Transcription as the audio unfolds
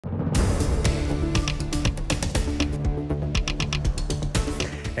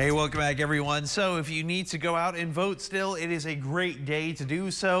Hey, welcome back, everyone. So if you need to go out and vote still, it is a great day to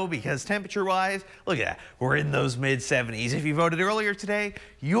do so because temperature-wise, look at that. We're in those mid-70s. If you voted earlier today,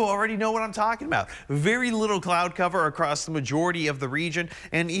 you already know what I'm talking about. Very little cloud cover across the majority of the region.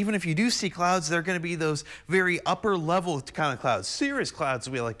 And even if you do see clouds, they're going to be those very upper level kind of clouds, cirrus clouds,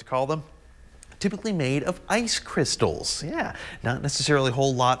 we like to call them. Typically made of ice crystals. Yeah, not necessarily a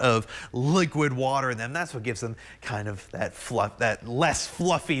whole lot of liquid water in them. That's what gives them kind of that fluff, that less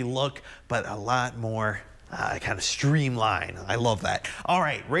fluffy look, but a lot more kind of streamlined. I love that. All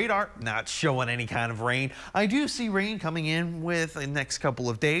right, radar not showing any kind of rain. I do see rain coming in with the next couple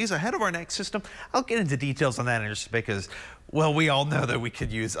of days ahead of our next system. I'll get into details on that in just because, well, we all know that we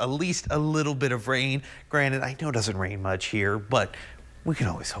could use at least a little bit of rain. Granted, I know it doesn't rain much here, but we can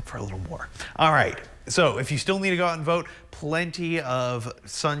always hope for a little more. All right, so if you still need to go out and vote, plenty of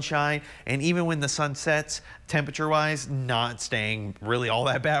sunshine, and even when the sun sets, temperature-wise, not staying really all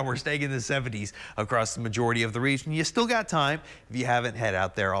that bad. We're staying in the 70s across the majority of the region. You still got time if you haven't head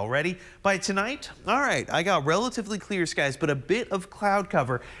out there already. By tonight, all right, I got relatively clear skies, but a bit of cloud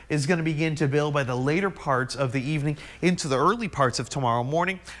cover is going to begin to build by the later parts of the evening into the early parts of tomorrow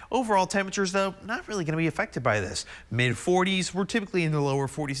morning. Overall temperatures, though, not really going to be affected by this. Mid-40s, we're typically in the lower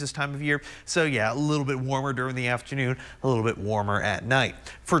 40s this time of year, so yeah, a little bit warmer during the afternoon, a little bit warmer at night.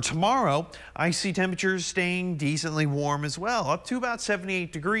 For tomorrow, I see temperatures staying decently warm as well, up to about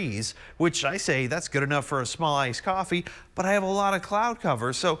 78 degrees, which I say that's good enough for a small iced coffee, but I have a lot of cloud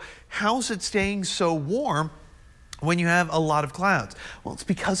cover. So how's it staying so warm when you have a lot of clouds? Well, it's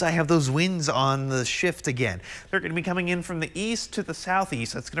because I have those winds on the shift again. They're going to be coming in from the east to the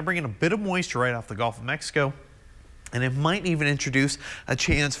southeast. That's going to bring in a bit of moisture right off the Gulf of Mexico. And it might even introduce a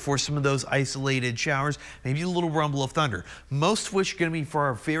chance for some of those isolated showers, maybe a little rumble of thunder. Most of which are going to be for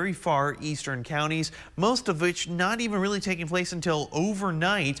our very far eastern counties, most of which not even really taking place until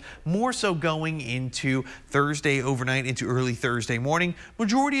overnight, more so going into Thursday overnight into early Thursday morning.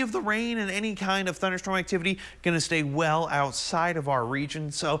 Majority of the rain and any kind of thunderstorm activity going to stay well outside of our region,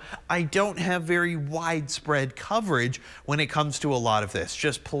 so I don't have very widespread coverage when it comes to a lot of this.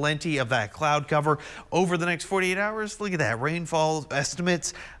 Just plenty of that cloud cover over the next 48 hours. Look at that, rainfall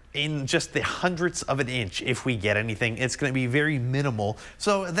estimates in just the hundredths of an inch. If we get anything, it's going to be very minimal.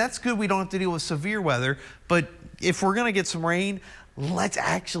 So that's good. We don't have to deal with severe weather, but if we're going to get some rain, let's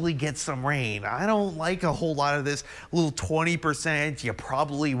actually get some rain. I don't like a whole lot of this little 20%, you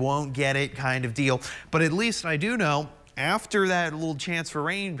probably won't get it kind of deal, but at least I do know after that little chance for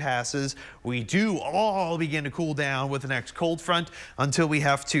rain passes, we do all begin to cool down with the next cold front until we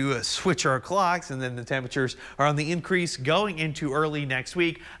have to switch our clocks, and then the temperatures are on the increase going into early next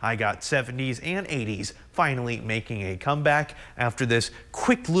week. I got 70s and 80s finally making a comeback after this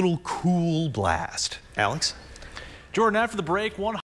quick little cool blast. Alex? Jordan, after the break,